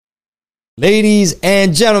Ladies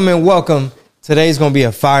and gentlemen, welcome. Today's going to be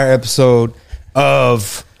a fire episode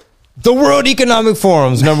of the World Economic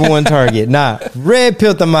Forum's number one target. Red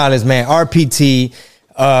Pill Tamales, man. RPT.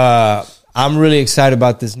 I'm really excited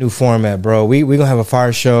about this new format, bro. We're going to have a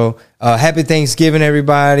fire show. Happy Thanksgiving,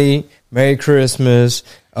 everybody. Merry Christmas.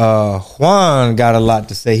 Juan got a lot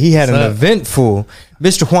to say. He had an eventful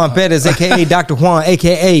Mr. Juan Perez, a.k.a. Dr. Juan,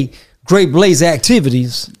 a.k.a. Great Blazer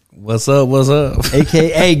Activities. What's up?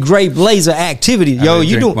 AKA Great Blazer Activities. Yo,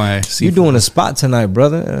 you doing a spot tonight,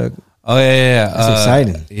 brother. That's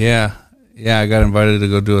exciting. Yeah. I got invited to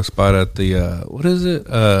go do a spot at the what is it?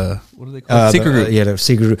 What do they call it? Secret Group. The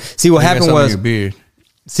Secret Group. See what happened was Lint.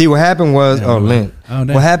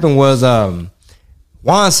 What happened was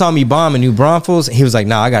Juan saw me bomb in New Braunfels. He was like,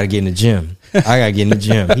 nah, I gotta get in the gym.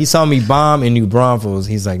 He saw me bomb in New Braunfels.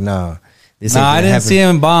 He's like, nah. I didn't see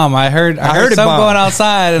him bomb. I heard something going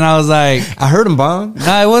outside, and I was like, I heard him bomb.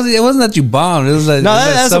 No, it wasn't that you bombed. It was like,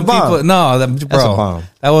 that's a bomb. That's a bomb.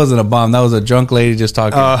 That wasn't a bomb. That was a drunk lady just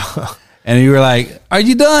talking. And you were like, "Are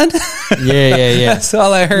you done?" Yeah. That's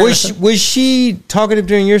all I heard. Was she talkative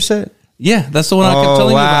during your set? Yeah, that's the one I kept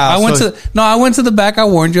telling you about. I went to the back. I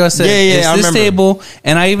warned you. I said, it's this table,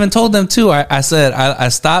 and I even told them too. I said I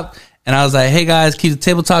stopped. And I was like, hey, guys, keep the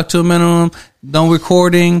table talk to a minimum. No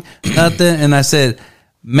recording, nothing. And I said,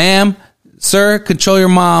 ma'am, sir, control your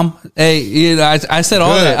mom. Hey, I said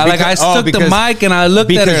all that. I took the mic and I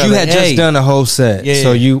looked at her. Because you had just done a whole set.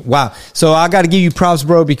 Wow. So I got to give you props,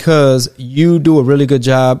 bro, because you do a really good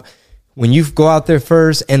job. When you go out there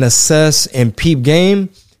first and assess and peep game,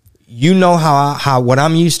 you know how what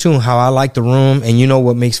I'm used to and how I like the room, and you know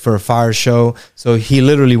what makes for a fire show. So he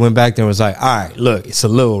literally went back there and was like, all right, look, it's a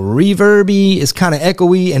little reverby, it's kind of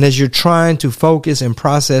echoey, and as you're trying to focus and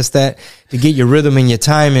process that to get your rhythm and your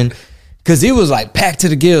timing, because it was like packed to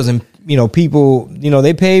the gills, and people,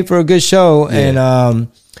 they paid for a good show, and I'm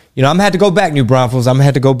gonna have to go back, New Braunfels. I'm gonna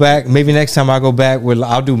have to go back. Maybe next time I go back, we'll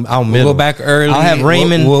go back early. I'll have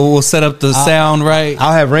Raymond. We'll set up the sound right.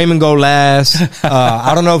 I'll have Raymond go last.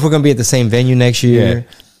 I don't know if we're gonna be at the same venue next year.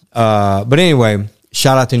 But anyway,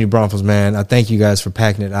 shout out to New Braunfels, man. I thank you guys for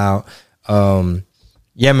packing it out.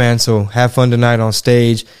 Man. So have fun tonight on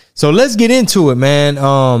stage. So let's get into it, man.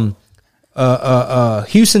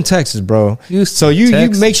 Houston, Texas, bro. You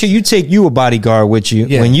make sure you take a bodyguard with you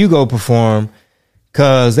when you go perform.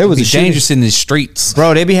 Cause there was dangerous in the streets,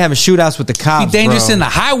 bro. They be having shootouts with the cops. Be dangerous in the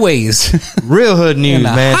highways. Real hood news,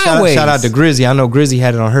 man. Shout out to Grizzy. I know Grizzy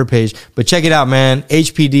had it on her page, but check it out, man.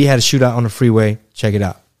 HPD had a shootout on the freeway. Check it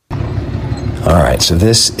out. All right, so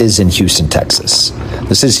this is in Houston, Texas.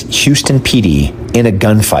 This is Houston PD in a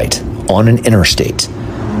gunfight on an interstate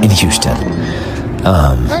in Houston.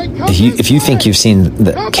 If you think you've seen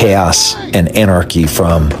the chaos and anarchy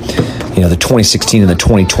from, the 2016 and the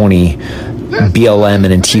 2020 BLM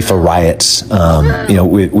and Antifa riots,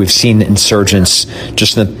 we've seen insurgents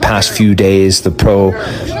just in the past few days, the pro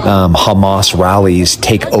Hamas rallies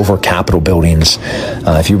take over Capitol buildings.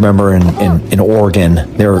 If you remember in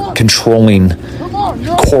Oregon, they're controlling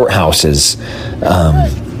courthouses.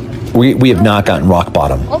 We have not gotten rock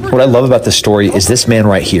bottom. What I love about this story is this man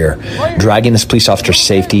right here, dragging this police officer's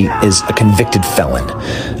safety, is a convicted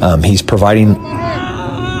felon. He's providing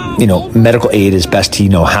medical aid as best he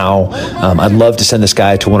know how. I'd love to send this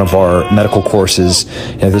guy to one of our medical courses.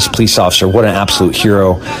 This police officer, what an absolute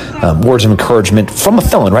hero. Words of encouragement from a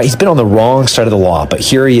felon, right? He's been on the wrong side of the law, but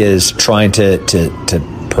here he is trying to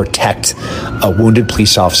protect a wounded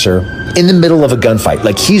police officer in the middle of a gunfight.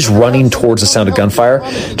 Like, he's running towards the sound of gunfire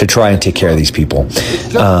to try and take care of these people.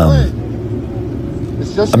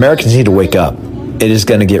 Americans need to wake up. It is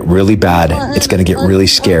going to get really bad. It's going to get really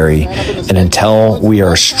scary. And until we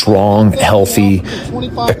are a strong, healthy,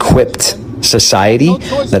 equipped society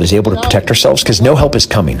that is able to protect ourselves, because no help is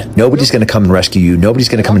coming. Nobody's going to come and rescue you. Nobody's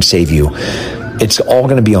going to come and save you. It's all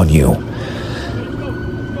going to be on you.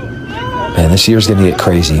 Man, this year's going to get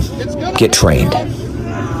crazy. Get trained.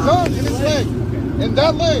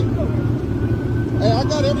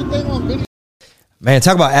 Man,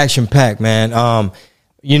 talk about action-packed, man.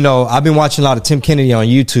 I've been watching a lot of Tim Kennedy on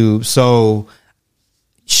YouTube, so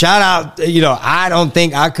shout out, I don't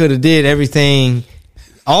think I could have did everything.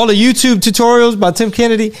 All the YouTube tutorials by Tim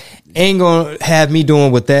Kennedy ain't going to have me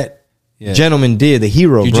doing what that gentleman did, the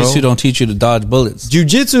hero, bro. Jiu-jitsu don't teach you to dodge bullets.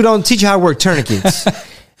 Jiu-jitsu don't teach you how to work tourniquets.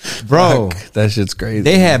 Bro, that shit's crazy.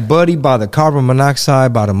 They had Buddy by the carbon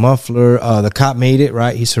monoxide, by the muffler. The cop made it,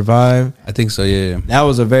 right? He survived. I think so, yeah. That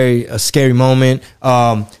was a scary moment.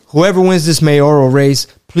 Whoever wins this mayoral race,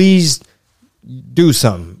 please do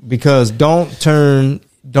something, because don't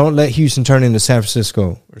let Houston turn into San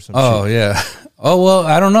Francisco or something. Oh, yeah. Oh, well,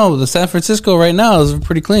 I don't know. The San Francisco right now is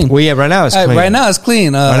pretty clean. Well, yeah, right now it's clean. Right now it's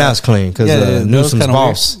clean. Right now it's clean because Newsom's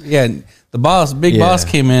boss. Weird. Yeah, the boss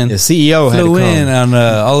came in. The CEO flew in, and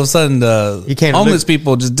all of a sudden the homeless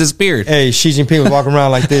people just disappeared. Hey, Xi Jinping was walking around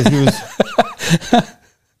like this. He was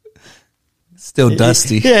still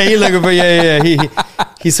dusty. He looking for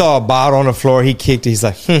He saw a bottle on the floor. He kicked it. He's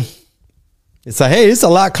like, It's like, hey, it's a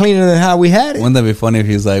lot cleaner than how we had it. Wouldn't that be funny if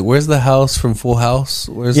he's like, where's the house from Full House?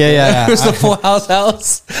 Where's Where's the Full House?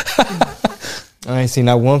 I ain't seen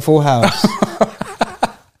that one Full House.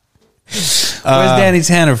 Where's Danny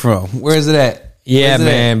Tanner from? Where's it at? Yeah,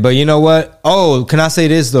 man. But you know what? Oh, can I say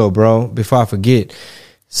this though, bro? Before I forget.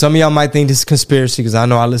 Some of y'all might think this is conspiracy because I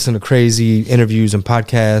know I listen to crazy interviews and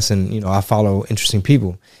podcasts and, I follow interesting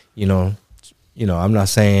people, I'm not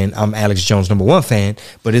saying I'm Alex Jones #1 fan,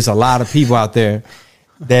 but it's a lot of people out there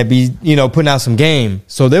that be, putting out some game.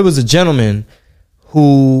 So there was a gentleman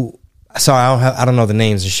who, sorry, I don't know the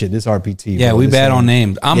names and shit. This RPT. Yeah, we bad on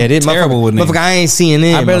names. I'm terrible with names. I ain't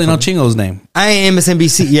CNN. I barely know Chingo's name. I ain't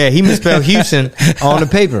MSNBC. Yeah, he misspelled Houston on the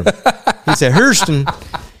paper. He said Hurston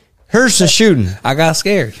shooting. I got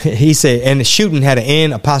scared. He said, and the shooting had an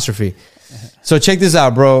N apostrophe. So check this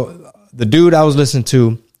out, bro. The dude I was listening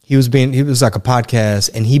to, he was like a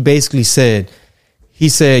podcast, and he basically said,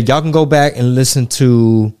 y'all can go back and listen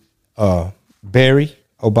to Barry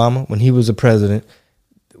Obama when he was a president,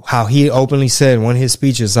 how he openly said in one of his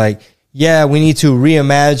speeches, like, yeah, we need to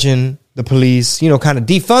reimagine the police, kind of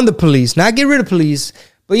defund the police, not get rid of police,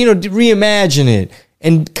 but, reimagine it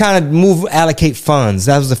and kind of allocate funds.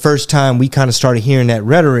 That was the first time we kind of started hearing that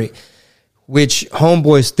rhetoric, which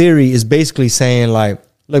Homeboy's theory is basically saying like,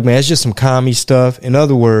 look, man, it's just some commie stuff. In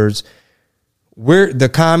other words, the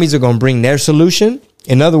commies are going to bring their solution.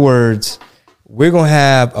 In other words, we're going to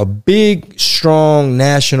have a big, strong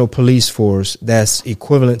national police force that's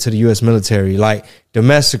equivalent to the U.S. military, like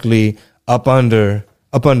domestically up under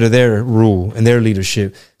their rule and their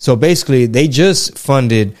leadership. So basically, they just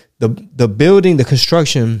funded the building, the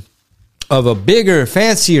construction of a bigger,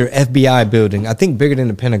 fancier FBI building, I think bigger than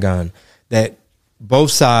the Pentagon, that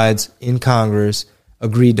both sides in Congress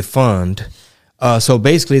agreed to fund. So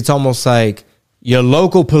basically, it's almost like your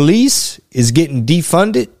local police is getting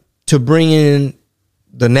defunded to bring in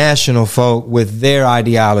the national folk with their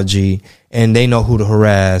ideology, and they know who to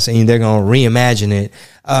harass, and they're going to reimagine it.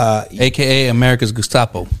 AKA America's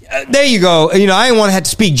Gestapo. There you go. I didn't want to have to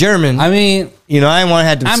speak German. I mean, I didn't want to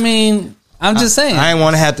have to. I'm just saying. I didn't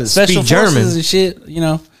want to have to Special speak German and shit.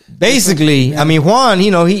 Basically, I mean, Juan, he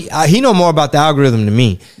know more about the algorithm than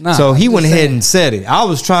me. So he went ahead and said it. I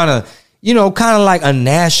was trying to, kind of like a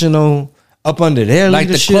national up under their like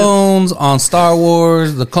leadership. The clones on Star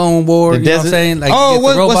Wars, the Clone Wars. You know what I'm saying? Like,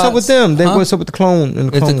 what's up with them? What's up with the clone?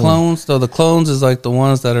 And it's the clones. So the clones is like the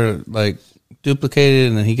ones that are like duplicated,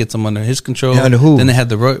 and then he gets them under his control. Yeah, under who? Then they had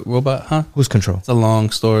the robot, huh? Whose control? It's a long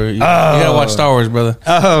story. You gotta watch Star Wars, brother.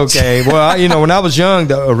 Oh, okay. Well, when I was young,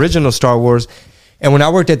 the original Star Wars, and when I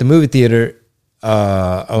worked at the movie theater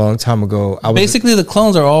a long time ago, basically the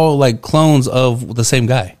clones are all like clones of the same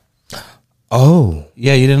guy. Oh,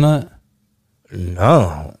 yeah, you didn't know that?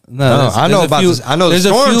 No. I know about this. I know the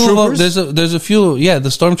stormtroopers. There's a few. Yeah, the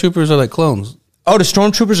stormtroopers are like clones. Oh, the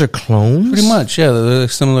stormtroopers are clones? Pretty much. Yeah, they're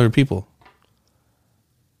similar people.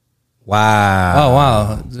 Wow. Oh,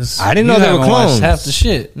 wow. I didn't know they were clones. Half the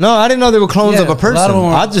shit. No, I didn't know they were clones of a person.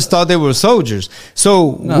 I just thought they were soldiers. So,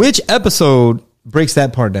 which episode breaks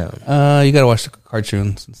that part down? You gotta watch the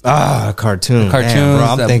cartoons. Cartoon. The cartoons. Damn, bro,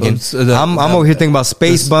 I'm thinking. I'm over here thinking about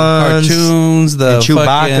Space Buns, cartoons, the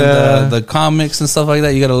Chewbacca, the comics and stuff like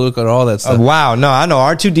that. You gotta look at all that stuff. Wow. No, I know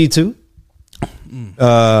R2D2.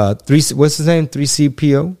 What's his name?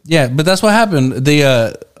 3CPO. Yeah, but that's what happened.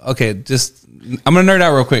 I'm gonna nerd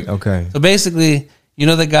out real quick. Okay. So basically,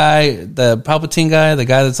 the guy, the Palpatine guy, the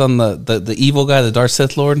guy that's on the evil guy, the Darth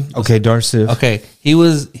Sith Lord. Okay, Darth Sith. Okay, he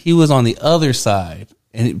was on the other side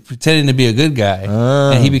and pretending to be a good guy,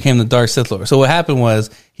 and he became the Darth Sith Lord. So what happened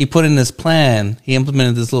was he put in this plan. He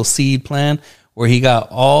implemented this little seed plan where he got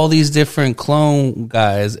all these different clone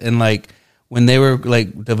guys, and like when they were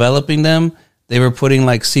like developing them, they were putting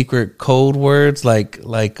like secret code words like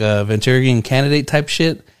Venturian candidate type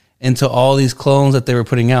shit into all these clones that they were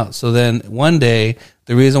putting out. So then one day,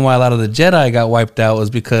 the reason why a lot of the Jedi got wiped out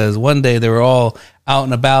was because one day they were all out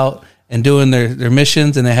and about and doing their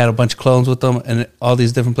missions, and they had a bunch of clones with them and all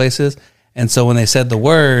these different places. And so when they said the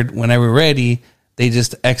word, when they were ready, they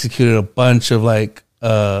just executed a bunch of like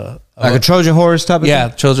a Trojan horse type of thing? Yeah,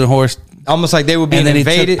 Trojan horse. Almost like they were being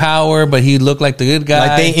invaded. He took power, but he looked like the good guy.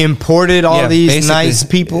 Like they imported all these nice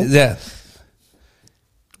people? Yeah.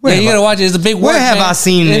 You gotta watch it. It's a big. Where have I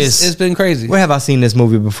seen this? It's been crazy. Where have I seen this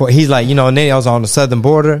movie before? He's like, and then I was on the southern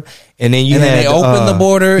border, and then they opened the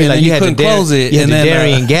border, and then you couldn't close it. You had the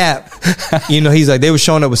Darien Gap. He's like, they were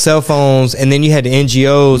showing up with cell phones, and then you had the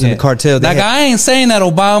NGOs and the cartel. Like, I ain't saying that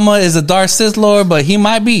Obama is a Darth Sith Lord, but he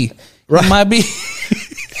might be. Right. He might be.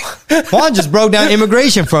 Juan just broke down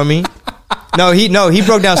immigration for me. He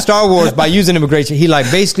broke down Star Wars by using immigration. He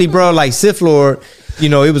basically, bro, like Sith Lord.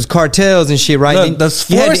 It was cartels and shit, right? Look, the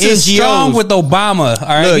force is strong with Obama. All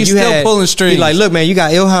right, he's still pulling strings. He's like, look, man, you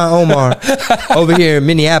got Ilhan Omar over here in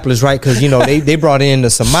Minneapolis, right? Because they brought in the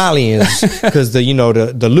Somalians because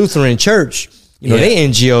the Lutheran Church, they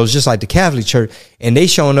NGOs just like the Catholic Church, and they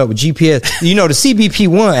showing up with GPS. The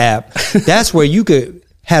CBP1 app, that's where you could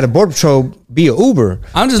have the Border Patrol be an Uber.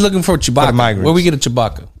 I'm just looking for Chewbacca. Where we get a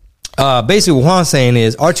Chewbacca? Basically, what Juan's saying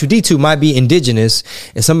is R2D2 might be indigenous,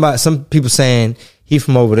 and some people saying he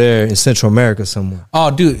from over there in Central America somewhere.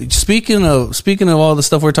 Oh, dude! Speaking of all the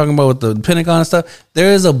stuff we're talking about with the Pentagon and stuff,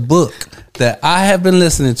 there is a book that I have been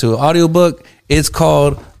listening to, an audio book. It's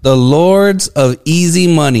called "The Lords of Easy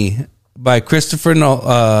Money" by Christopher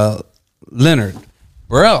Leonard.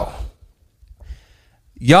 Bro,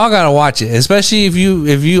 y'all gotta watch it, especially if you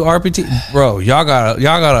RPT, bro. Y'all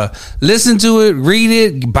gotta listen to it, read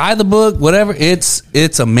it, buy the book, whatever. It's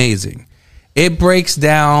amazing. It breaks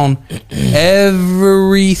down everything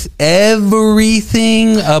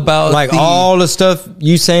about all the stuff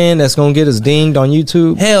you saying that's gonna get us dinged on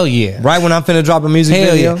YouTube. Hell yeah! Right when I'm finna drop a music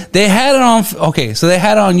video, they had it on. Okay, so they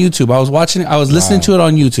had it on YouTube. I was watching it. I was listening to it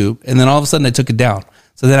on YouTube, and then all of a sudden they took it down.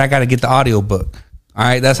 So then I got to get the audio book. All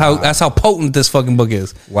right, that's how potent this fucking book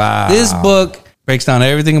is. Wow, this book breaks down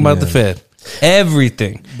everything about the Fed.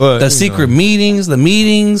 Everything, but the secret meetings,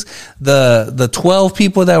 the 12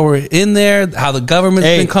 people that were in there, how the government's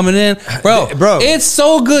been coming in, bro, it's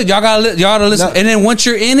so good. Y'all gotta listen. No. And then once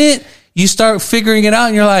you're in it, you start figuring it out,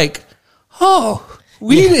 and you're like, oh,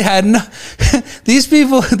 these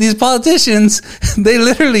people, these politicians, they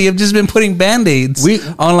literally have just been putting band-aids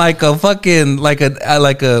on like a fucking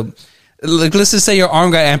let's just say your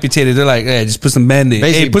arm got amputated. They're like, hey, just put some Band-Aids.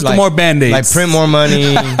 Hey, put some more Band-Aids. Like print more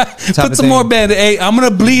money. Put some more Band-Aids. Hey, I'm going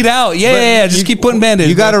to bleed out. Yeah. Just keep putting Band-Aids.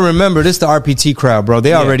 You got to remember, this the RPT crowd, bro.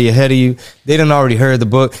 They already ahead of you. They done already heard the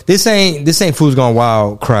book. This ain't Fool's Gone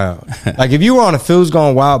Wild crowd. Like if you were on a Fool's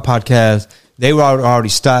Gone Wild podcast, they would already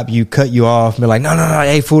stop you, cut you off, and be like, no,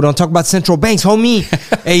 hey, fool, don't talk about central banks, homie.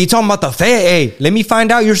 Hey, you talking about the Fed? Hey, let me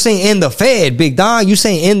find out you're saying in the Fed, big dog. You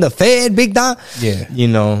saying in the Fed, big dog? Yeah.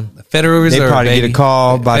 Federal Reserve. They probably get a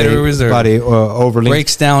call by the overlink.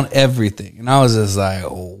 Breaks down everything. And I was just like,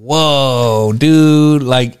 whoa, dude.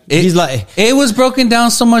 Like, it was broken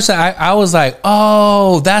down so much that I was like,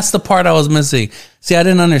 oh, that's the part I was missing. See, I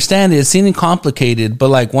didn't understand it. It seemed complicated, but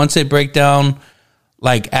like once they break down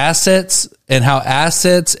like assets and how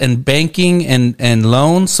assets and banking and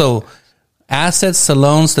loans. So assets to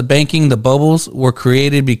loans to banking, the bubbles were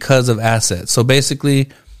created because of assets. So basically,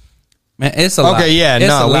 man, it's a lot. Okay, yeah, it's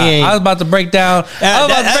a lot. I was about to break down.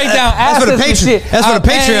 That's for the Patreon. That's for the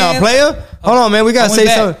Patreon, player. Hold on, man. We gotta say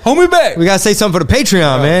something. Hold me back. We gotta say something for the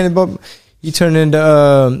Patreon, man. But you turn into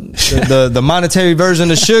the monetary version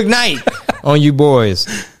of Suge Knight on you boys.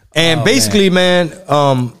 And basically, man,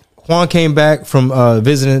 Juan came back from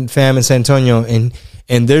visiting fam in San Antonio, and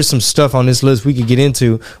there's some stuff on this list we could get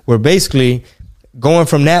into where basically going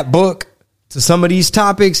from that book to some of these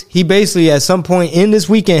topics, he basically at some point in this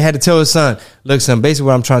weekend had to tell his son, look, son, basically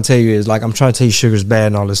what I'm trying to tell you is like, I'm trying to tell you sugar's bad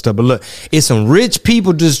and all this stuff, but look, it's some rich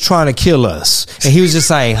people just trying to kill us. And he was just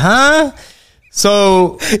like, huh?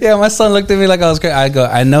 So yeah, my son looked at me like I was crazy. I go,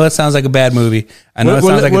 I know it sounds like a bad movie. I know it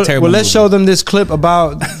sounds like a terrible movie. Well, let's show them this clip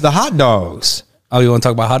about the hot dogs. Oh, you want to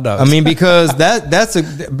talk about hot dogs? I mean, because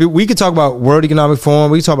we could talk about World Economic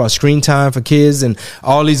Forum. We could talk about screen time for kids and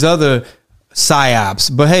all these other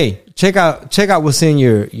psyops. But hey, check out what's in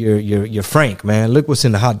your Frank, man. Look what's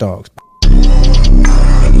in the hot dogs.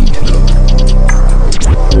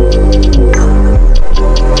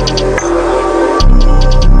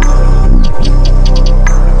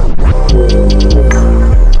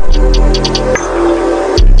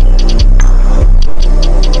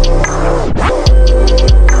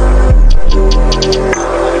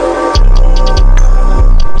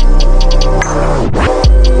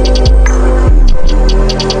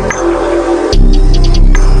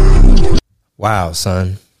 Wow,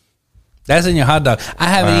 son. That's in your hot dog. I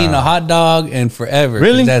haven't eaten a hot dog in forever.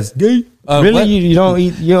 Really? That's gay. Really? You don't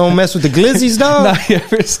eat? You don't mess with the glizzies, dog? No, you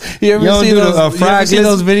ever see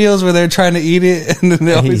those videos where they're trying to eat it and then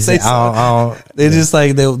they always say something? They just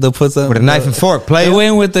like they'll put something with a knife and fork. Play. They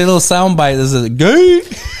went with their little sound bite. This is gay.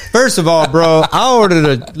 First of all, bro, I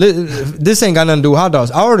ordered this ain't got nothing to do with hot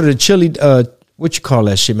dogs. I ordered a chili. What you call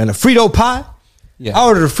that shit, man? A Frito pie. Yeah. I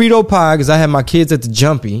ordered a Frito pie because I had my kids at the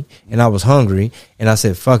Jumpy and I was hungry and I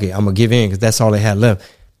said, "Fuck it, I'm gonna give in," because that's all they had left.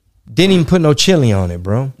 Didn't even put no chili on it,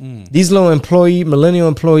 bro. These little millennial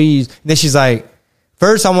employees. Then she's like,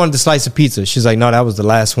 first I wanted to slice of pizza. She's like, no, that was the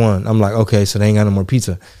last one. I'm like, okay, so they ain't got no more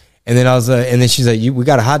pizza. And then and then she's like, we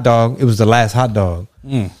got a hot dog. It was the last hot dog.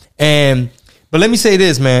 But let me say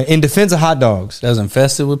this, man. In defense of hot dogs, that was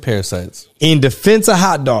infested with parasites. In defense of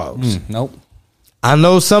hot dogs, nope. I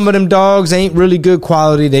know some of them dogs ain't really good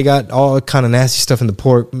quality. They got all kind of nasty stuff in the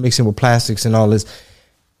pork, mixing with plastics and all this.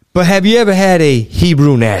 But have you ever had a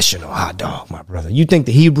Hebrew National hot dog, my brother? You think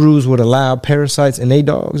the Hebrews would allow parasites in their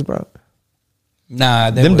dogs, bro?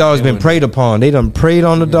 Nah. Them dogs been preyed upon. They done preyed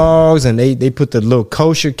on the dogs, and they put the little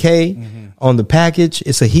kosher K on the package.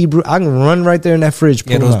 It's a Hebrew. I can run right there in that fridge.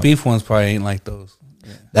 Yeah, those beef ones probably ain't like those.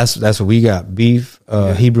 Yeah. That's what we got. Beef,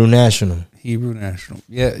 Hebrew National. Hebrew National.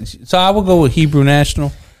 Yeah. So I would go with Hebrew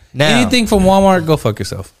National. Now, anything from Walmart, go fuck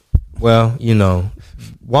yourself. Well,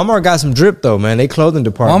 Walmart got some drip though, man. They clothing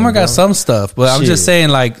department. Walmart got some stuff, but I'm just saying,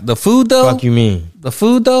 like the food though. Fuck you mean? The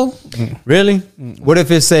food though? Really? What if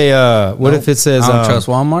it say? If it says? I don't trust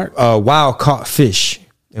Walmart. Wild caught fish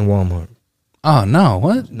in Walmart. Oh no!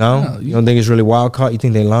 What? No, you don't think it's really wild caught? You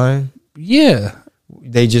think they lying? Yeah.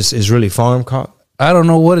 They just is really farm caught. I don't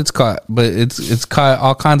know what it's caught, but it's caught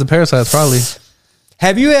all kinds of parasites probably.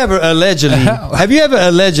 Have you ever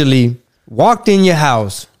allegedly walked in your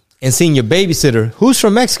house and seen your babysitter, who's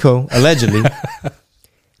from Mexico, allegedly,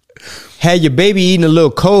 had your baby eating a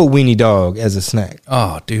little cold weenie dog as a snack?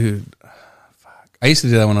 Oh, dude. Fuck. I used to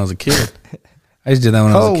do that when I was a kid.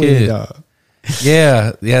 Weenie dog.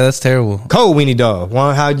 Yeah, that's terrible. Cold weenie dog.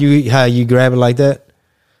 How you grab it like that?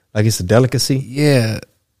 Like it's a delicacy? Yeah.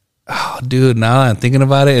 Oh, dude, now I'm thinking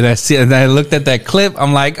about it, and I looked at that clip.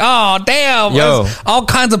 I'm like, oh, damn. Yo, all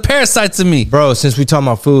kinds of parasites in me. Bro, since we talking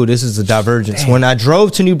about food, this is a divergence. Damn. When I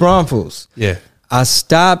drove to New Braunfels, I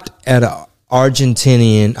stopped at an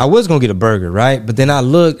Argentinian. I was going to get a burger, right? But then I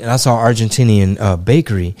looked, and I saw Argentinian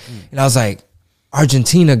bakery, and I was like,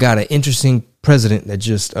 Argentina got an interesting president that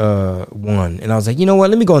just won. And I was like, you know what?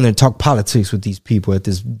 Let me go in there and talk politics with these people at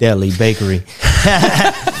this deli bakery.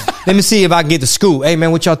 Let me see if I can get the scoop. Hey,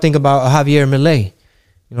 man, what y'all think about Javier Milei? You know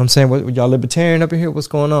what I'm saying? What y'all libertarian up in here? What's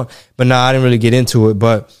going on? But no, I didn't really get into it.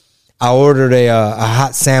 But I ordered a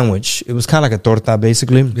hot sandwich. It was kind of like a torta,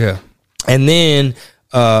 basically. Yeah. And then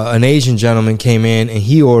an Asian gentleman came in and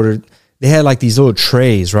he ordered, they had like these little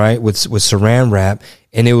trays, right, with saran wrap.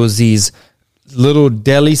 And it was these little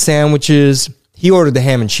deli sandwiches. He ordered the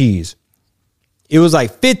ham and cheese. It was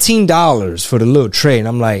like $15 for the little tray. And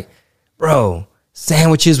I'm like, bro,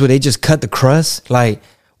 sandwiches where they just cut the crust? Like,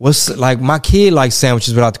 my kid likes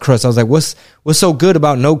sandwiches without the crust. I was like, what's so good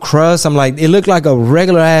about no crust? I'm like, it looked like a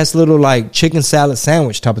regular ass little like chicken salad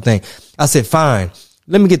sandwich type of thing. I said, fine,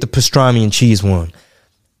 let me get the pastrami and cheese one.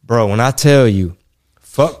 Bro, when I tell you,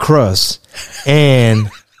 fuck crust.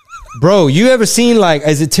 And bro, you ever seen like,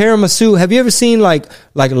 is it tiramisu? Have you ever seen like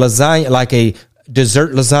lasagna, like a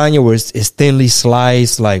dessert lasagna where it's thinly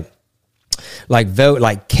sliced, like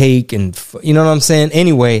cake, and you know what I'm saying?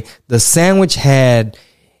 Anyway, the sandwich had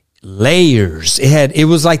layers. It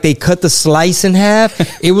was like they cut the slice in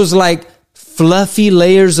half. It was like fluffy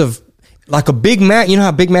layers of like a Big Mac. You know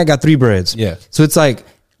how Big Mac got 3 breads? Yeah. So it's like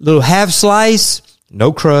little half slice,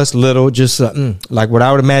 no crust, little, just like what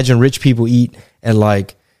I would imagine rich people eat at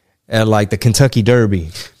like the Kentucky Derby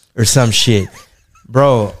or some shit.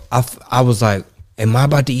 Bro, I was like, am I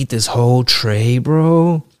about to eat this whole tray,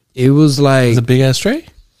 bro? It was like... It's a big ass tray?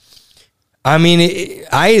 I mean,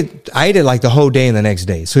 I ate it like the whole day and the next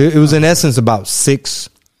day. So it was in essence about 6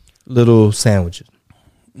 little sandwiches.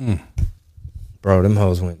 Bro, them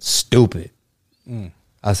hoes went stupid.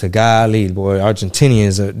 I said, golly, boy,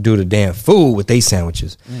 Argentinians do the damn food with they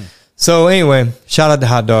sandwiches. So anyway, shout out to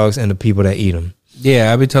hot dogs and the people that eat them.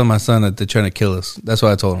 Yeah, I be telling my son that they're trying to kill us. That's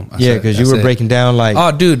what I told him. Because you were breaking down like,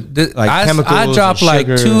 oh, dude, like chemicals. I dropped like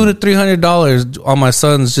 $200 to $300 on my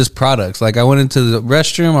son's just products. Like I went into the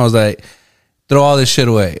restroom, I was like, throw all this shit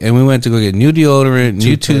away, and we went to go get new deodorant,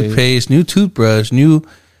 new toothpaste, new toothbrush, new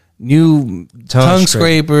tongue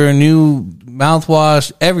scraper, new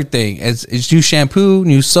mouthwash, everything. It's new shampoo,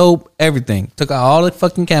 new soap, everything. Took out all the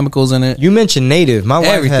fucking chemicals in it. You mentioned Native. My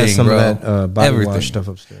wife has some of that body wash stuff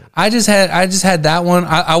upstairs. I just had that one.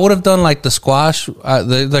 I would have done like the squash,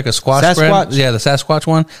 like a squash brand. Yeah, the Sasquatch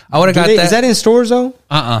one. I would have got that. Is that in stores though?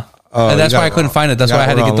 And that's why I couldn't find it. That's why I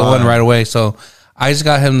had to get the one right away. So I just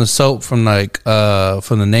got him the soap from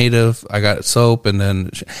from the Native. I got soap, and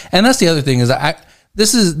that's the other thing is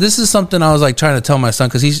this is something I was like trying to tell my son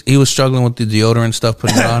because he was struggling with the deodorant stuff,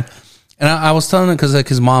 putting it on, and I was telling him because like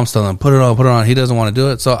his mom's telling him put it on. He doesn't want to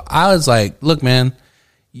do it, so I was like, look, man,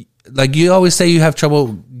 like you always say you have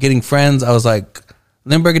trouble getting friends. I was like,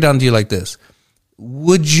 let me break it down to you like this.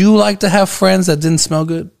 Would you like to have friends that didn't smell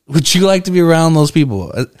good? Would you like to be around those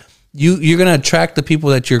people? You're gonna attract the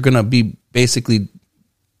people that you're gonna be basically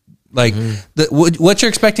like what you're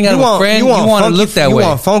expecting out of a friend. You want to look that way. You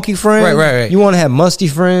want funky friends, right. You want to have musty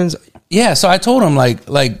friends. Yeah. So I told him like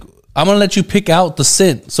I'm gonna let you pick out the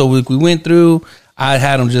scent. So we went through. I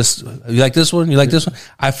had him just, you like this one? You like this one?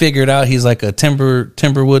 I figured out he's like a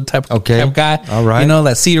timberwood type guy. All right. You know,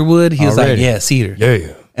 that cedar wood. He was like, yeah, cedar.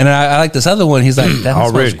 Yeah. And I like this other one. He's like, that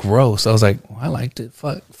smells gross. I was like, well, I liked it.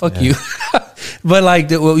 Fuck you. But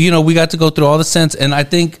like, we got to go through all the scents, and I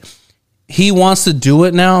think he wants to do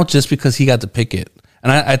it now just because he got to pick it.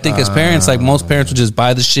 And I think as parents, like most parents would just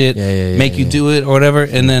buy the shit, make you do it or whatever.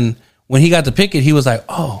 And then when he got to pick it, he was like,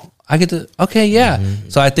 oh, I get to, okay, yeah. Mm-hmm.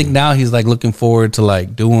 So I think now he's like looking forward to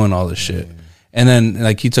like doing all this shit. And then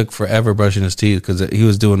like he took forever brushing his teeth because he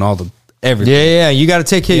was doing all the everything. Yeah. You got to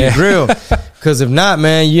take care of your grill. Because if not,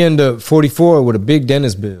 man, you end up 44 with a big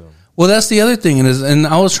dentist bill. Well, that's the other thing, and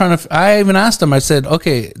I was trying to. I even asked him. I said,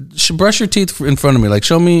 "Okay, brush your teeth in front of me. Like,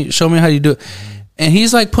 show me how you do it." And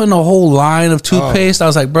he's like putting a whole line of toothpaste. I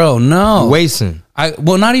was like, "Bro, no, wasting."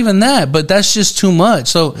 Well, not even that, but that's just too much.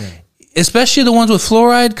 So, especially the ones with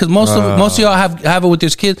fluoride, because most of y'all have it with your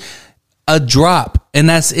kids. A drop, and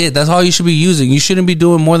that's it. That's all you should be using. You shouldn't be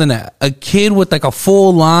doing more than that. A kid with like a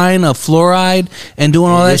full line of fluoride and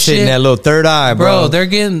doing all that shit. That little third eye, bro. They're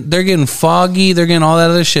getting foggy. They're getting all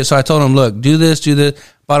that other shit. So I told him, look, do this.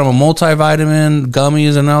 Bought him a multivitamin,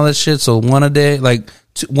 gummies, and all that shit. So one a day, like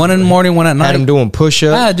one in the morning, one at night. Had him doing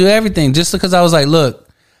push-ups. I do everything just because I was like, look,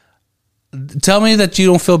 tell me that you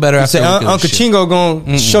don't feel better after. Uncle Chingo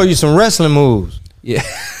gonna show you some wrestling moves. Yeah.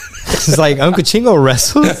 It's like, Uncle Chingo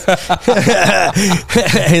wrestles?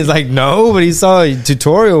 He's like, no, but he saw a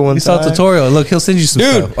tutorial one time. He saw a tutorial. Look, he'll send you some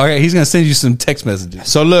stuff. Okay, he's going to send you some text messages.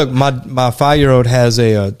 So look, my 5-year-old has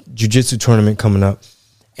a jiu-jitsu tournament coming up,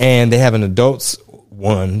 and they have an adults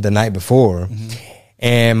one the night before. Mm-hmm.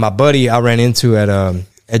 And my buddy I ran into at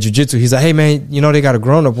jiu-jitsu, he's like, hey, man, they got a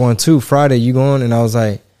grown-up one too. Friday, you going? And I was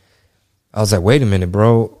like, wait a minute,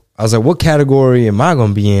 bro. I was like, what category am I going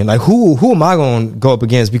to be in? Like, who am I going to go up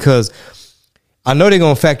against? Because I know they're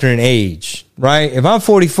going to factor in age, right? If I'm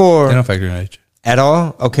 44. They don't factor in age. At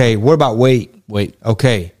all? Okay, what about weight? Weight.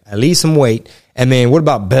 Okay, at least some weight. And then what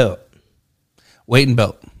about belt? Weight and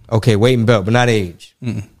belt. Okay, weight and belt, but not age.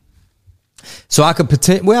 Mm-mm. So I could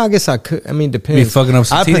pretend, well, I guess I could. I mean, depends. Be fucking up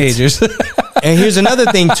some teenagers. And here's another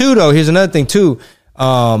thing, too, though.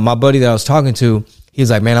 My buddy that I was talking to, he's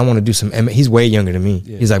like, man, I want to do some, he's way younger than me.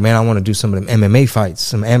 Yeah. He's like, man, I want to do some of them MMA fights,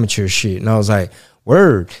 some amateur shit. And I was like,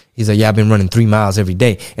 word. He's like, yeah, I've been running 3 miles every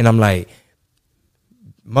day. And I'm like,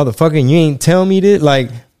 motherfucker, you ain't tell me this? Like,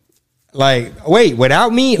 wait,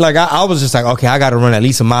 without me? Like, I was just like, okay, I got to run at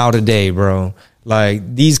least a mile a day, bro.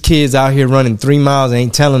 Like, these kids out here running 3 miles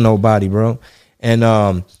ain't telling nobody, bro.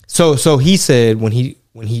 And so he said when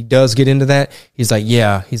he does get into that, he's like,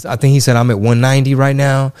 yeah, I think he said I'm at 190 right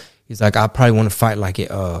now. He's like, I probably want to fight like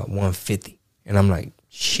at 150. And I'm like,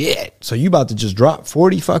 shit. So you about to just drop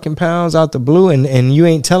 40 fucking pounds out the blue and you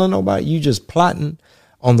ain't telling nobody? You just plotting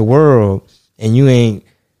on the world and you ain't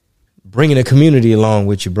bringing a community along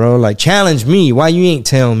with you, bro. Like, challenge me. Why you ain't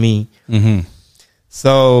tell me? Mm-hmm.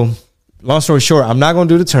 So, long story short, I'm not going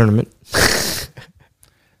to do the tournament.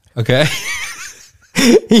 Okay.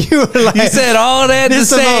 You were like, you said all that to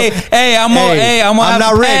say, I'm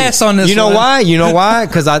not pass on this. You know why?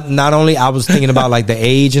 Because I was thinking about like the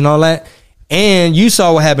age and all that, and you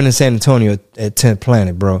saw what happened in San Antonio at 10th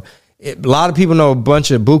Planet, bro. A lot of people know a bunch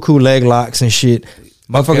of buku leg locks and shit.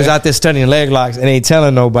 Motherfuckers out there studying leg locks and ain't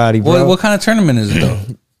telling nobody, bro. What kind of tournament is it though?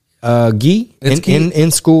 Gi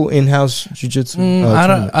in school in-house jiu-jitsu. I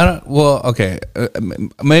don't. Well, okay,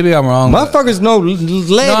 maybe I'm wrong. Motherfuckers know leg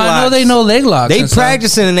locks. I know they know leg locks. They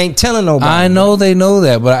practicing and ain't telling nobody. I know they know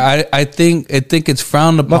that, but I think it's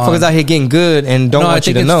frowned upon. Motherfuckers out here getting good and don't want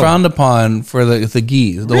you to know. I think it's frowned upon for the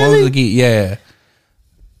gi. The ones with the gi, yeah.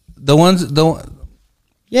 The ones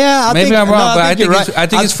Yeah, maybe I'm wrong, but I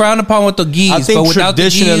think it's frowned upon with the geese. But without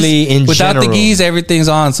the geese, everything's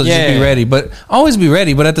on. So just be ready. But always be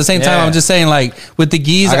ready. But at the same time, I'm just saying, like with the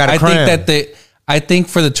geese, I think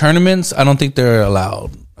for the tournaments, I don't think they're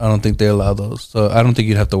allowed. I don't think they allow those. So I don't think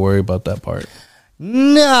you'd have to worry about that part.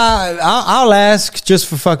 Nah, I'll ask just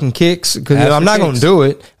for fucking kicks because I'm not going to do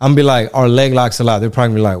it. I'm going to be like, are leg locks allowed? They're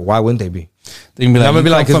probably going to be like, why wouldn't they be? They're gonna be like, I'm going to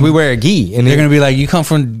be like, because we wear a gi. And they're going to be like, you come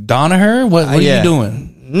from Danaher? What are you doing?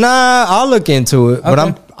 Nah, I'll look into it.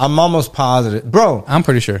 But I'm almost positive. Bro. I'm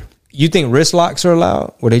pretty sure. You think wrist locks are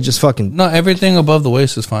allowed? Or they just fucking... No, everything above the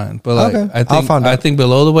waist is fine. But like, I think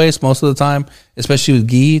below the waist, most of the time, especially with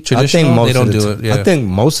gi, traditional, they don't do it. Yeah. I think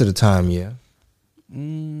most of the time, yeah.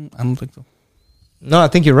 I don't think so. No, I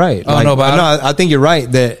think you're right. I think you're right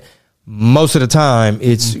that most of the time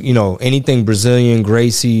it's anything Brazilian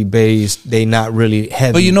Gracie based. They not really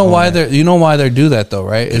heavy. But you know why they do that though,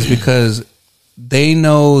 right? It's because they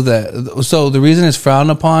know that. So the reason it's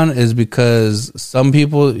frowned upon is because some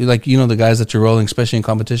people, like the guys that you're rolling, especially in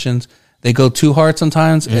competitions, they go too hard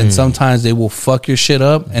sometimes, and sometimes they will fuck your shit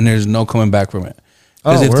up, and there's no coming back from it.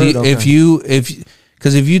 Because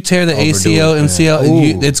Because if you tear the ACL,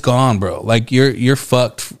 MCL, it's gone, bro. Like you're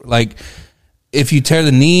fucked. Like if you tear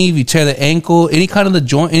the knee, if you tear the ankle, any kind of the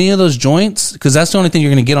joint, any of those joints, because that's the only thing you're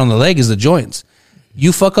gonna get on the leg is the joints.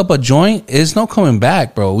 You fuck up a joint, it's no coming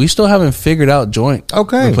back, bro. We still haven't figured out joint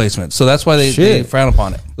replacements, so that's why they frown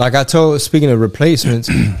upon it. Like I told, speaking of replacements,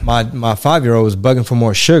 my 5-year-old was bugging for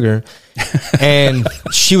more sugar, and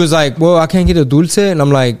she was like, "Well, I can't get a dulce," and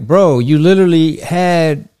I'm like, "Bro, you literally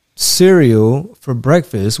had cereal for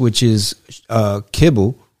breakfast, which is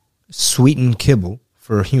kibble, sweetened kibble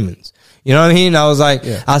for humans." You know what I mean? I was like,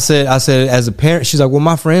 I said, as a parent, she's like, "Well,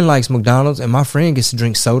 my friend likes McDonald's, and my friend gets to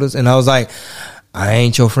drink sodas," and I was like, "I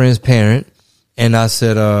ain't your friend's parent." And I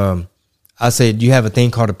said, "You have a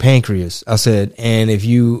thing called a pancreas." I said, "And if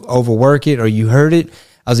you overwork it or you hurt it,"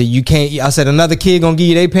 I said, "You can't." I said, "Another kid gonna give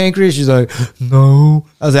you their pancreas?" She's like, "No."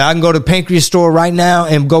 I said, "I can go to the pancreas store right now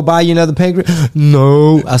and go buy you another pancreas?"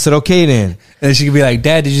 "No." I said, "Okay then." And she could be like,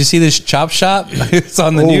 "Dad, did you see this chop shop? It's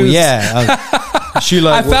on the news." Yeah. She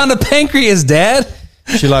like, I found a pancreas, Dad.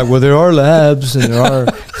 She like, "Well, there are labs and there are."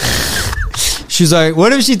 She's like,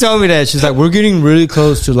 what if she told me that? She's like, "We're getting really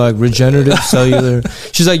close to like regenerative cellular."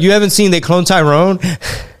 She's like, "You haven't seen They Clone Tyrone?"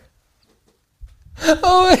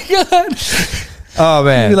 Oh my God. Oh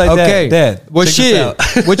man. Like, okay. Dad, well, shit.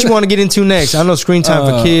 What you want to get into next? I know Screen Time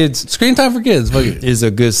for Kids. Screen Time for Kids is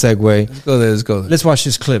a good segue. Let's go there. Let's watch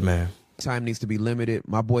this clip, man. Time needs to be limited.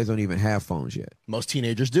 My boys don't even have phones yet. Most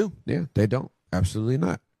teenagers do. Yeah, they don't. Absolutely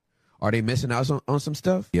not. Are they missing out on some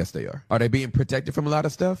stuff? Yes, they are. Are they being protected from a lot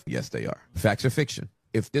of stuff? Yes, they are. Facts or fiction?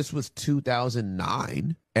 If this was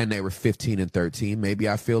 2009 and they were 15 and 13, maybe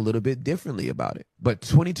I feel a little bit differently about it. But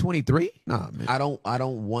 2023? Nah, man. I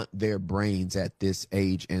don't want their brains at this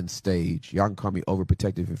age and stage. Y'all can call me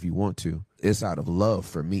overprotective if you want to. It's out of love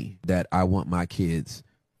for me that I want my kids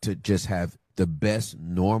to just have the best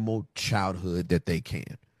normal childhood that they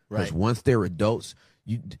can. Because once they're adults,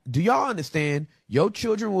 do y'all understand? Your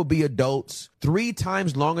children will be adults 3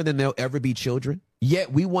 times longer than they'll ever be children.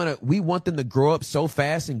 Yet we want them to grow up so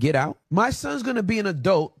fast and get out. My son's going to be an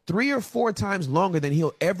adult 3 or 4 times longer than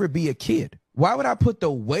he'll ever be a kid. Why would I put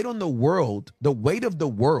the weight of the world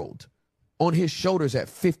on his shoulders at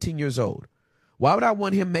 15 years old? Why would I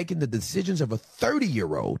want him making the decisions of a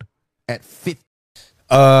 30-year-old at 50?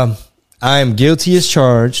 I am guilty as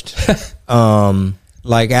charged.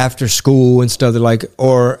 Like after school and stuff, they're like,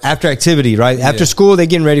 or after activity, right? After school, they're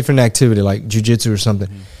getting ready for an activity like jujitsu or something.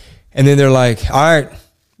 And then they're like, "All right,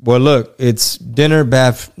 well, look, it's dinner,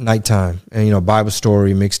 bath, nighttime." And, Bible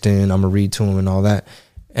story mixed in. I'm going to read to them and all that.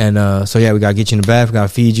 And so, we got to get you in the bath. We got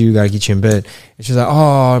to feed you. We got to get you in bed. And she's like,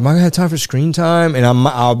 "Oh, am I going to have time for screen time?" And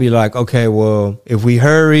I'll be like, "Okay, well, if we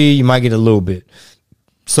hurry, you might get a little bit."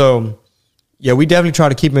 So, we definitely try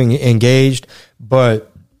to keep them engaged. But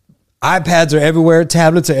iPads are everywhere.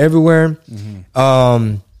 Tablets are everywhere.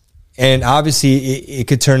 And obviously it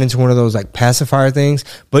could turn into one of those like pacifier things,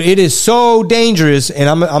 but it is so dangerous. And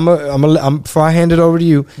I'm before I hand it over to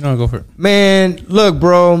you. No, go for it, man. Look,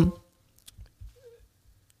 bro,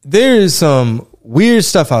 there is some weird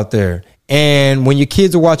stuff out there. And when your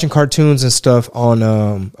kids are watching cartoons and stuff on,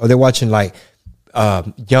 or they're watching like,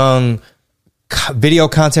 young video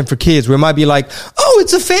content for kids where it might be like, "Oh,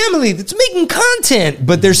 it's a family that's making content,"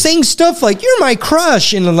 but they're saying stuff like, "You're my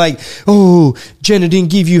crush," and like, "Oh, Jenna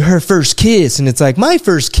didn't give you her first kiss," and it's like, "My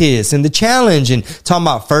first kiss," and the challenge, and talking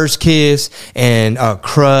about first kiss and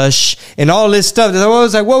crush and all this stuff. I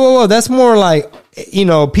was like, whoa, that's more like,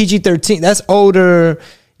 PG-13. That's older.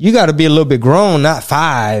 you got to be a little bit grown, not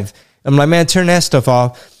 5. I'm like, man, turn that stuff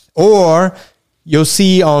off. Or you'll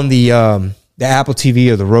see on the Apple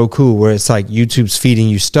TV or the Roku where it's like YouTube's feeding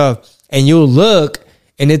you stuff, and you'll look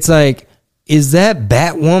and it's like, is that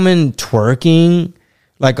Batwoman twerking?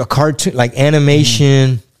 Like a cartoon, like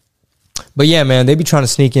animation. But yeah, man, they be trying to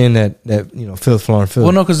sneak in that filth, floor, and filth.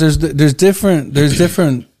 Well, no, because there's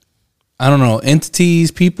different I don't know,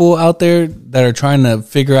 entities, people out there that are trying to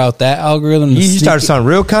figure out that algorithm. You start sounding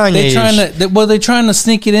real Kanye. They're trying to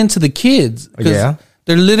sneak it into the kids. Yeah,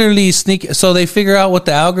 they're literally sneaking. So they figure out what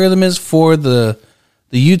the algorithm is for the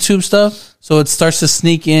YouTube stuff. So it starts to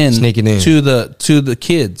sneak in to the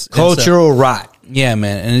kids. Cultural rot. Yeah,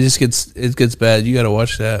 man, and it gets bad. You got to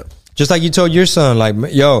watch that. Just like you told your son, like,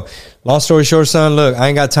 yo, long story short, son, look, I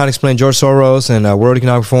ain't got time to explain George Soros and World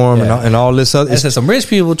Economic Forum and all this other. It's some rich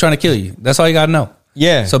people trying to kill you. That's all you got to know.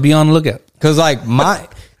 Yeah. So be on the lookout. Because, like,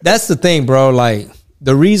 that's the thing, bro. Like,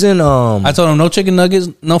 the reason... I told him, no chicken nuggets,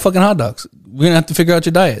 no fucking hot dogs. We're going to have to figure out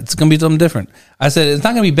your diet. It's going to be something different. I said, it's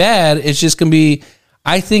not going to be bad. It's just going to be...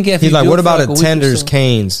 I think if he's like, what about a tenders,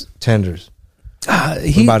 Cane's tenders?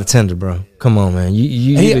 What about a tender, bro? Come on, man.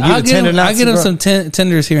 I get him some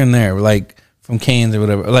tenders here and there, like from Cane's or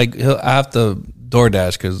whatever. Like I have to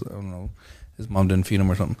DoorDash because I don't know, his mom didn't feed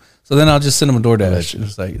him or something. So then I'll just send him a DoorDash.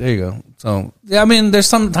 It's like, there you go. So yeah, I mean, there's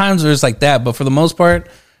some times where it's like that, but for the most part,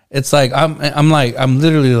 it's like I'm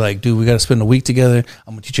literally like, dude, we got to spend a week together.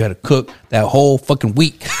 I'm gonna teach you how to cook that whole fucking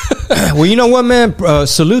week. Well, you know what, man?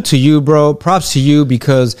 Salute to you, bro. Props to you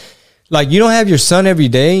because. Like, you don't have your son every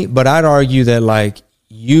day, but I'd argue that, like,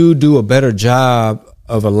 you do a better job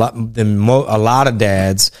of a lot of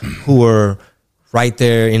dads who are right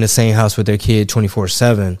there in the same house with their kid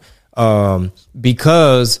 24/7,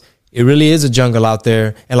 because it really is a jungle out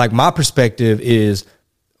there. And, like, my perspective is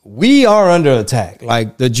we are under attack.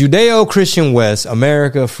 Like, the Judeo-Christian West,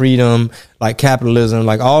 America, freedom, like capitalism,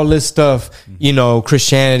 like all this stuff,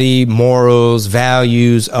 Christianity, morals,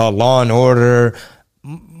 values, law and order,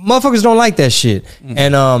 motherfuckers don't like that shit.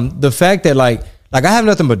 And the fact that like I have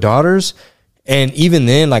nothing but daughters, and even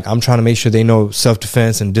then, like, I'm trying to make sure they know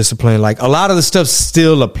self-defense and discipline. Like, a lot of the stuff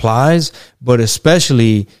still applies, but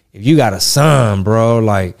especially if you got a son, bro,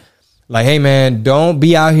 like hey man, don't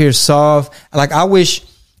be out here soft. Like, I wish,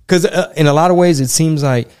 because in a lot of ways it seems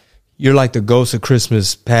like you're like the ghost of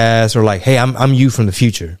Christmas past, or like, hey, I'm you from the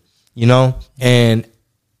future, and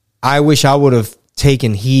I wish I would have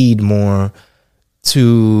taken heed more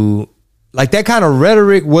to, like, that kind of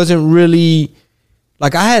rhetoric wasn't really,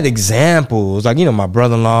 like, I had examples, like, my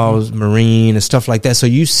brother-in-law was Marine and stuff like that. So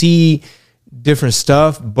you see different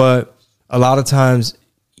stuff, but a lot of times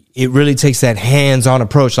it really takes that hands-on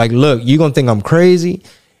approach. Like, look, you're going to think I'm crazy.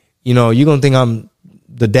 You're going to think I'm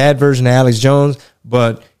the dad version of Alex Jones,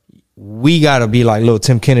 but we got to be like little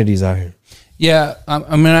Tim Kennedys out here. Yeah.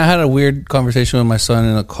 I mean, I had a weird conversation with my son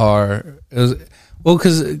in a car. It was, well,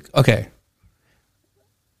 because, okay,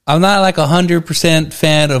 I'm not like 100%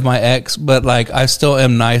 fan of my ex, but like I still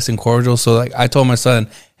am nice and cordial. So like I told my son,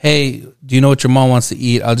 hey, do you know what your mom wants to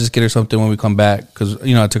eat? I'll just get her something when we come back, because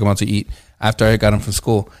I took him out to eat after I got him from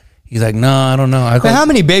school. He's like, no, I don't know. Man, how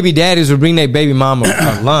many baby daddies would bring their baby mama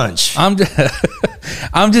a lunch? I'm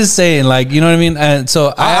just saying, like, you know what I mean? And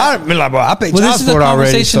so I paid child support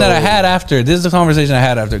already. This is the conversation I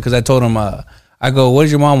had after, because I told him, I go, what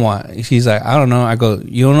does your mom want? He's like, I don't know. I go,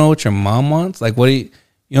 you don't know what your mom wants? Like, what do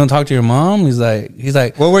you don't talk to your mom? He's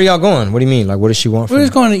like, well, where y'all going? What do you mean? Like, what does she want? We're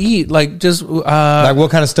just going to eat. Like, just like, what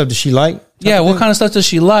kind of stuff does she like? Yeah, what kind of stuff does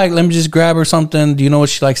she like? Let me just grab her something. Do you know what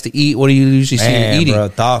she likes to eat? What do you usually see her eating? Bro,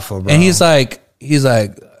 thoughtful, bro. And he's like,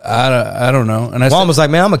 I don't know. And Mom was like,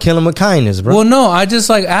 man, I'm gonna kill him with kindness, bro. Well, no, I just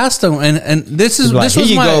like asked him, and this is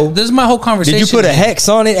my whole conversation. Did you put a hex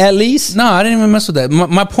on it at least? No, I didn't even mess with that.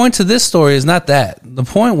 My point to this story is not that. The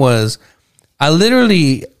point was, I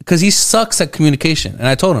literally, because he sucks at communication. And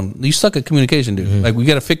I told him, you suck at communication, dude. Mm-hmm. Like, we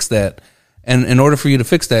got to fix that. And in order for you to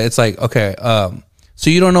fix that, it's like, okay, so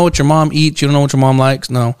you don't know what your mom eats? You don't know what your mom likes?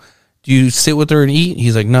 No. Do you sit with her and eat?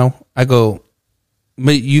 He's like, no. I go,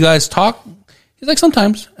 but you guys talk? He's like,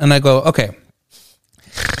 sometimes. And I go, okay.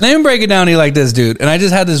 Let me break it down to you like this, dude. And I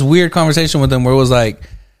just had this weird conversation with him where it was like,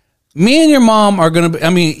 me and your mom are going to be, I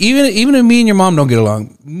mean, even if me and your mom don't get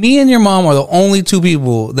along, me and your mom are the only two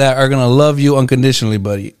people that are going to love you unconditionally,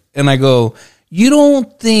 buddy. And I go, you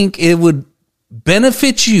don't think it would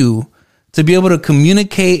benefit you to be able to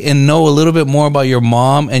communicate and know a little bit more about your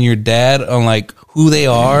mom and your dad on like who they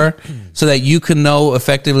are, so that you can know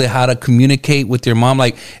effectively how to communicate with your mom?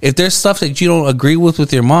 Like, if there's stuff that you don't agree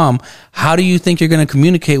with your mom, how do you think you're going to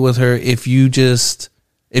communicate with her if you just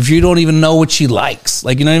If you don't even know what she likes,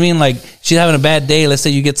 like, you know what I mean? Like, she's having a bad day. Let's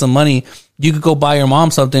say you get some money. You could go buy your mom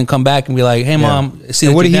something, come back and be like, hey, Mom. See,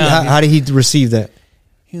 and how did he receive that?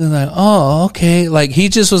 He was like, oh, okay. Like, he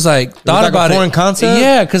just was like, thought about it. Foreign concept?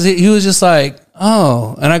 Yeah, because he was just like,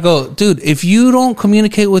 oh. And I go, dude, if you don't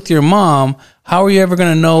communicate with your mom, how are you ever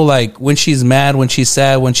going to know, like, when she's mad, when she's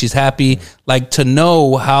sad, when she's happy? Like, to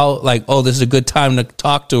know how, like, oh, this is a good time to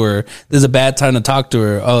talk to her. This is a bad time to talk to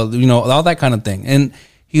her. Oh, you know, all that kind of thing. And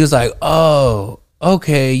he was like, oh,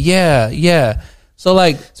 okay, yeah. So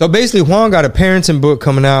basically, Juan got a parenting book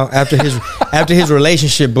coming out after his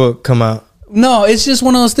relationship book come out. No, it's just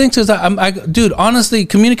one of those things. Dude, honestly,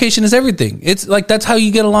 communication is everything. It's like, that's how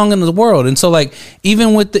you get along in the world. And so, like,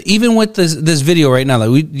 even with this video right now,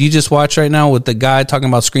 like you just watched right now with the guy talking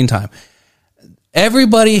about screen time.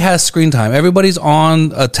 Everybody has screen time. Everybody's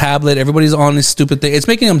on a tablet. Everybody's on this stupid thing. It's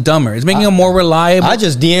making them dumber. It's making them more reliable. I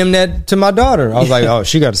just DM'd that to my daughter. I was like, oh,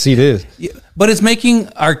 she got to see this. Yeah, but it's making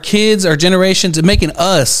our kids, our generations, it's making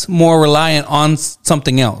us more reliant on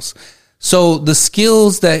something else. So the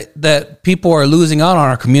skills that people are losing out on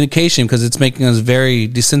are communication, because it's making us very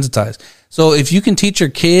desensitized. So if you can teach your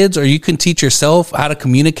kids, or you can teach yourself how to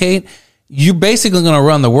communicate, you're basically going to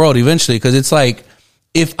run the world eventually. Because it's like,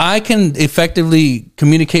 if I can effectively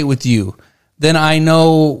communicate with you, then I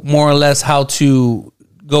know more or less how to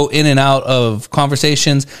go in and out of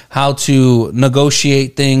conversations, how to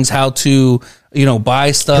negotiate things, how to, you know,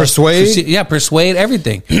 buy stuff, persuade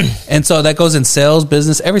everything. And so that goes in sales,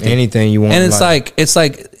 business, everything, anything you want. And it's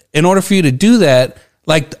like in order for you to do that,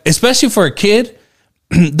 like, especially for a kid,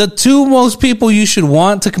 the two most people you should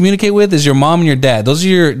want to communicate with is your mom and your dad. Those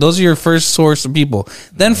are your first source of people.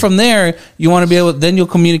 Then from there, you want to be able, then you'll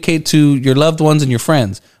communicate to your loved ones and your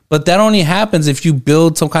friends. But that only happens if you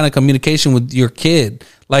build some kind of communication with your kid.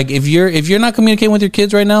 Like, if you're not communicating with your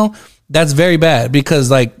kids right now, that's very bad,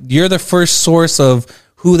 because, like, you're the first source of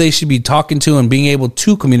who they should be talking to and being able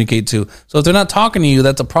to communicate to. So if they're not talking to you,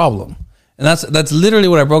 that's a problem. And that's literally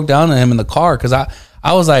what I broke down to him in the car, because I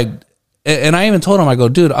was like, and I even told him, I go,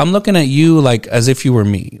 dude, I'm looking at you like as if you were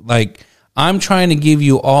me. Like, I'm trying to give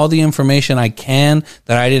you all the information I can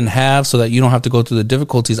that I didn't have, so that you don't have to go through the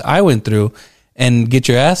difficulties I went through and get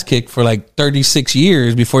your ass kicked for like 36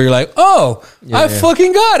 years before you're like, oh, I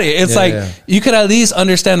fucking got it. It's you could at least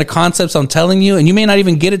understand the concepts I'm telling you, and you may not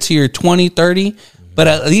even get it to your 20, 30, but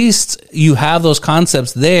at least you have those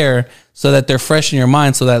concepts there so that they're fresh in your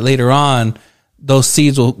mind, so that later on those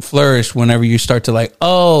seeds will flourish whenever you start to like,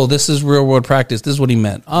 oh, this is real world practice. This is what he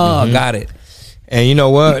meant. Oh, got it. And you know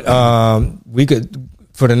what? We could,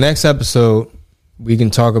 for the next episode, we can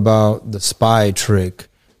talk about the spy trick.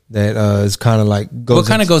 That is kind of like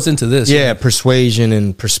goes into this. Yeah, persuasion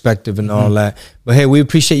and perspective and all that. But hey, we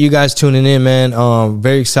appreciate you guys tuning in, man.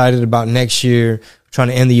 Very excited about next year. Trying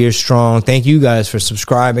to end the year strong. Thank you guys for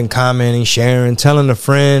subscribing, commenting, sharing, telling a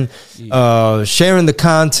friend, sharing the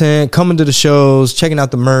content, coming to the shows, checking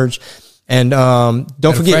out the merch. And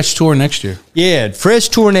don't forget, fresh tour next year. Yeah, fresh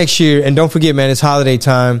tour next year. And don't forget, man, it's holiday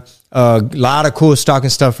time. A lot of cool stocking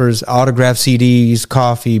stuffers, autographed CDs,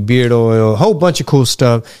 coffee, beard oil, a whole bunch of cool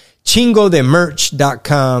stuff.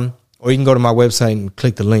 ChingoTheMerch.com, or you can go to my website and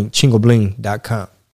click the link, chingobling.com.